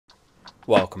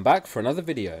Welcome back for another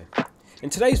video. In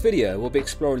today's video we'll be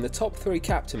exploring the top 3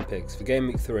 captain picks for Game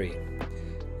Week 3.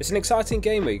 It's an exciting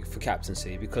game week for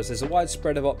captaincy because there's a wide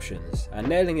spread of options, and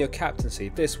nailing your captaincy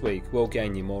this week will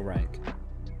gain you more rank.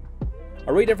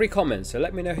 I read every comment, so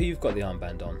let me know who you've got the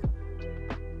armband on.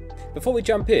 Before we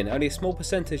jump in, only a small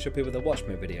percentage of people that watch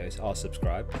my videos are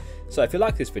subscribed, so if you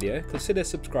like this video, consider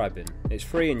subscribing. It's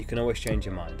free and you can always change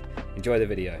your mind. Enjoy the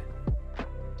video.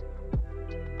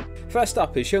 First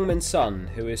up is Heung-min Son,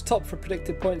 who is top for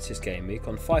predicted points this game week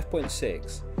on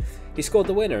 5.6. He scored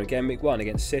the winner in Game Week 1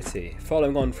 against City,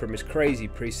 following on from his crazy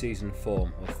pre-season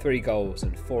form of 3 goals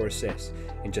and 4 assists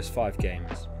in just 5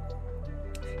 games.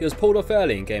 He was pulled off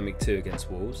early in Game Week 2 against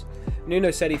Wolves.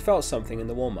 Nuno said he felt something in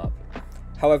the warm-up.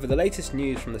 However, the latest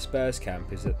news from the Spurs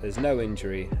camp is that there's no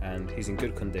injury and he's in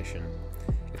good condition.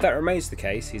 If that remains the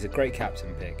case, he's a great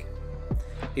captain pick.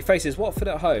 He faces Watford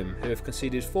at home, who have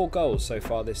conceded 4 goals so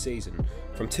far this season,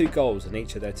 from 2 goals in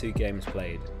each of their 2 games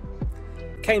played.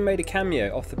 Kane made a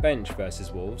cameo off the bench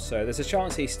versus Wolves, so there's a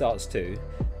chance he starts too,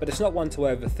 but it's not one to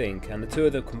overthink, and the two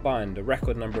of them combined a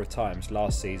record number of times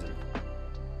last season.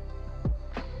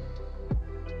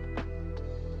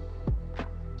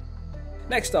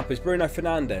 Next up is Bruno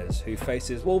Fernandes, who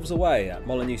faces Wolves away at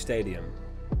Molineux Stadium.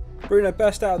 Bruno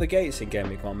burst out of the gates in Game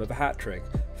Week 1 with a hat-trick,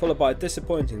 followed by a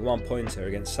disappointing 1-pointer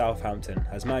against Southampton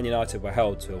as Man United were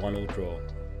held to a 1-1 draw.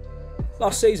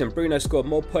 Last season Bruno scored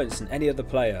more points than any other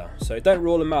player, so don't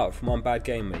rule him out from one bad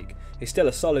game week. He's still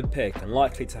a solid pick and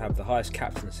likely to have the highest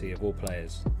captaincy of all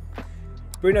players.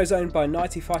 Bruno's owned by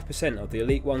 95% of the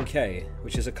Elite 1K,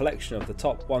 which is a collection of the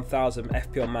top 1000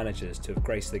 FPL managers to have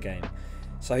graced the game,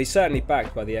 so he's certainly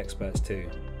backed by the experts too.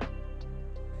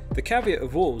 The caveat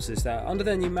of Wolves is that under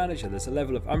their new manager there's a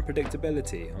level of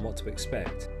unpredictability on what to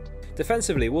expect.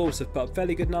 Defensively, Wolves have put up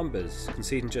fairly good numbers,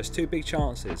 conceding just 2 big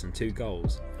chances and 2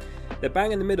 goals. They're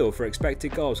bang in the middle for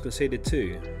expected goals conceded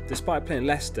too, despite playing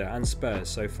Leicester and Spurs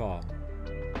so far.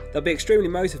 They'll be extremely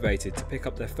motivated to pick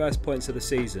up their first points of the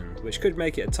season, which could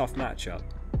make it a tough matchup.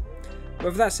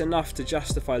 Whether that's enough to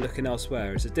justify looking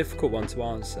elsewhere is a difficult one to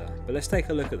answer, but let's take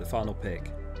a look at the final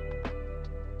pick.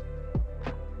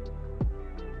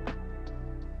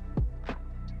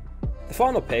 The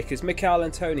final pick is Michail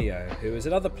Antonio, who is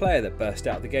another player that burst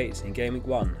out the gates in Game Week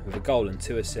 1 with a goal and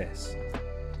 2 assists.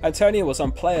 Antonio was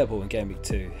unplayable in Game Week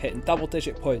 2, hitting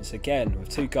double-digit points again with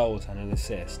 2 goals and an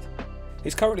assist.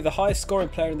 He's currently the highest scoring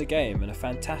player in the game and a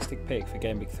fantastic pick for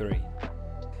Game Week 3.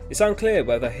 It's unclear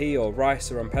whether he or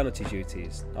Rice are on penalty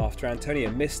duties after Antonio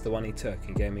missed the one he took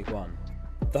in Game Week 1.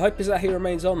 The hope is that he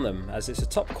remains on them, as it's a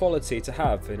top quality to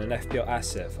have in an FPL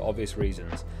asset for obvious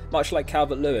reasons, much like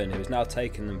Calvert-Lewin, who has now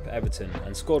taken them for Everton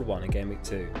and scored one in Game Week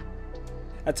 2.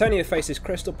 Antonio faces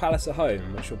Crystal Palace at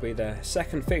home, which will be their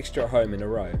second fixture at home in a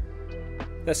row.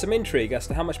 There's some intrigue as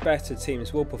to how much better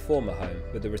teams will perform at home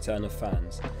with the return of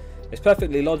fans. It's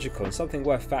perfectly logical and something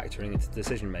worth factoring into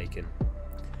decision making.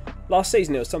 Last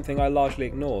season it was something I largely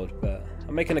ignored, but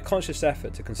I'm making a conscious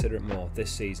effort to consider it more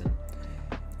this season.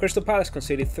 Crystal Palace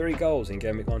conceded 3 goals in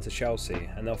Game Week 1 to Chelsea,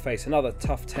 and they'll face another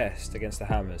tough test against the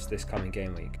Hammers this coming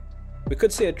game week. We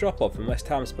could see a drop-off in West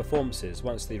Ham's performances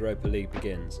once the Europa League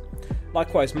begins.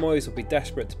 Likewise, Moyes will be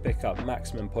desperate to pick up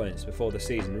maximum points before the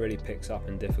season really picks up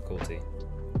in difficulty.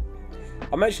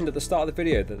 I mentioned at the start of the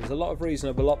video that there's a lot of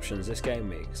reasonable options this game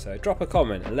week, so drop a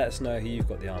comment and let us know who you've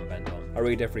got the armband on. I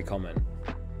read every comment.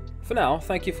 For now,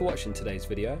 thank you for watching today's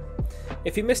video.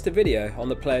 If you missed a video on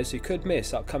the players who could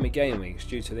miss upcoming game weeks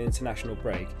due to the international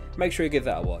break, make sure you give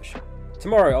that a watch.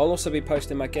 Tomorrow I'll also be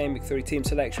posting my Game Week 3 team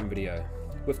selection video.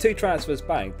 With 2 transfers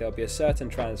banked, there'll be a certain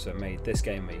transfer made this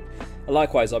game week, and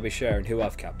likewise I'll be sharing who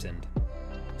I've captained.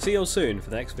 See you all soon for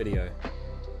the next video.